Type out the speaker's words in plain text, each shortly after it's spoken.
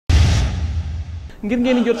ngir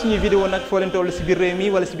ngeen di jot suñuy vidéo nag foo leen toll si biir réew mi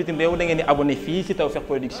wala si bitim réew da ngeen di abonné fii si TAWFEKH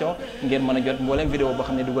Production ngeen mën a jot mbooleem vidéo boo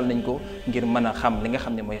xam ne dugal nañ ko ngir mën a xam li nga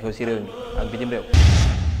xam ne mooy xew si réew mi ak bitim réew.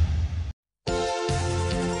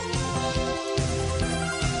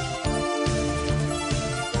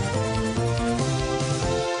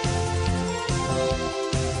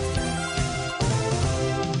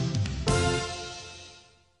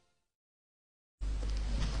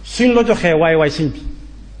 suñ la joxee waay sëñ bi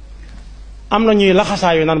am na ñuy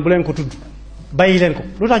laxasaayu naan bu leen ko tudd bàyyi leen ko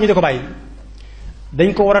lu tax ñu di ko bàyyi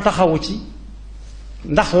dañ ko war a taxawu ci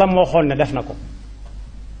ndax la moo xool ne def na ko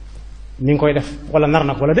mi ngi koy def wala nar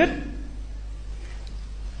na ko wala déet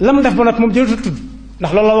la mu def ba nag moom jëlatu tudd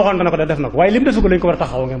ndax loolu la waxoon dana ko def na ko waaye li mu defu ko lañ ko war a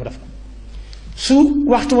taxawu ngeen mu def ko su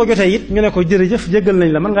waxtu ba jotee it ñu ne ko jërëjëf jéggal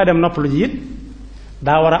nañ la mën ngaa dem noppalu ji it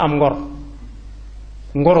daa war a am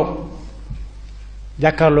ngoru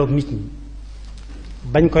jàkkaarloog nit ñi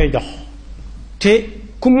bañ koy jox te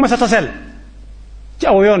ku mu mas a taseel ci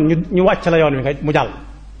aw yoon ñu wàcc la yoon wi nga mu jàll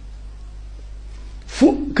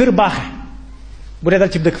fu kër baaxe bu dee dal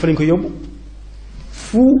ci dëkk fa lañ koy yóbbu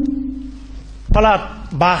fu palaat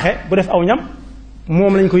baaxe bu def aw ñam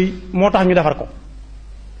moom lañ koy moo tax ñu defar ko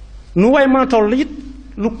nu way mën a toll it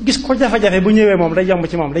lu gis ko jafe-jafe bu ñëwee moom day yomb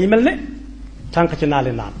ci moom day mel ne tànk ci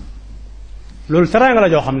naali naan loolu teraanga la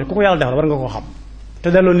joo xam ne ku ko yàlla defal war nga koo xam te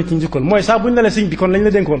delloo nit ñi njukkal mooy saa bu ñu la sëñ bi kon lañ la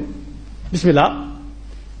dénkoon bismillah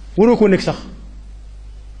waroo koo nekk sax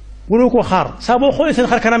waroo koo xaar saa boo xoolee seen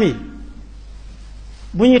xar kanam yi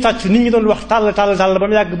bu ñuy tàcc nit ñi doon wax tàll ba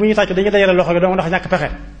mu yàgg bu ñuy tàcc dañuy dajale loxo gi doo ndax ñàkk pexe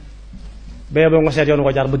ba boo nga seet yoonu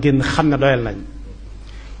ko jaar ba génn xam ne doyal nañ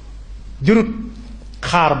jurut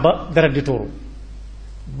xaar ba deret di tuuru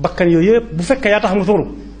bakkan yooyu yëpp bu fekkee yaa tax mu tuuru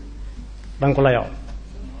danga ko la yow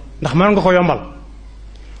ndax mën nga ko yombal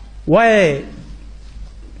waaye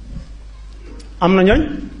am na ñooñ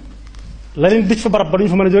la leen dij fa barab ba duñu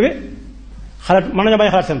fa mën a jóge xalaat mën nañoo bañ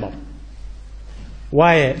xalaat seen bopp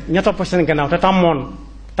waaye ña topp seen gannaaw te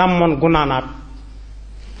tàmmoon gunaanaat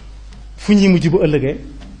fu ñuy mujj bu ëllëgee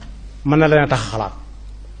mën na leen a tax xalaat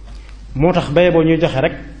moo tax baye boo ñuy joxe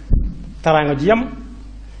rek taraanga ji yam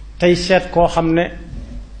tey seet koo xam ne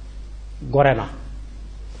gore na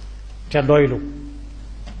te doylu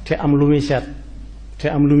te am lu muy seet te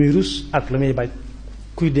am lu muy rus ak lu muy bañ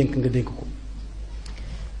kuy dénk nga dénk ko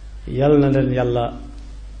yàlla na leen yàlla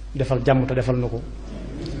defal jàmm te defal na ko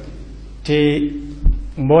te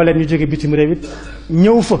mbooleem ñu jóge bitim réew it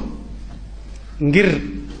ñëw fa ngir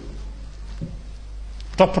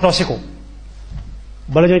toppatoo si ko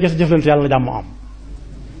bala ñoo gis jëflante yàlla na jàmm am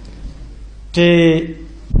te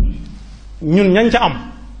ñun ñañ ca am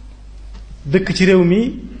dëkk ci réew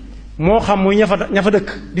mi moo xam muy ña fa dëkk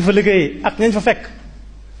di fa liggéeyee ak ñañ fa fekk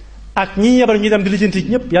ak ñi yebal ñuy dem di lijjanti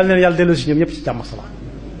ñëpp yàlla na leen yàlla delloo si ñoom ñëpp ci jàmm salaam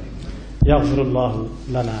yaxfirullahu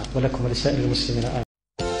lana wa lakum wa li saa'iril muslimina amin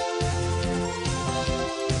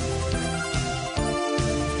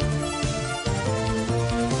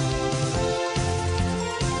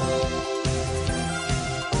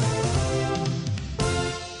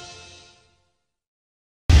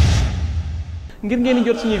ngir ngeen di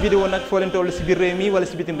jot suñuy vidéo nag foo leen toll si biir réew mi wala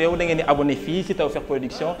si bitim réew da ngeen di abonné fii si TAWFEKH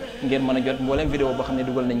Production ngeen mën a jot mbooleem vidéo boo xam ne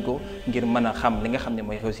dugal nañ ko ngir mën a xam li nga xam ne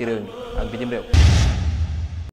mooy xew si réew mi ak bitim réew.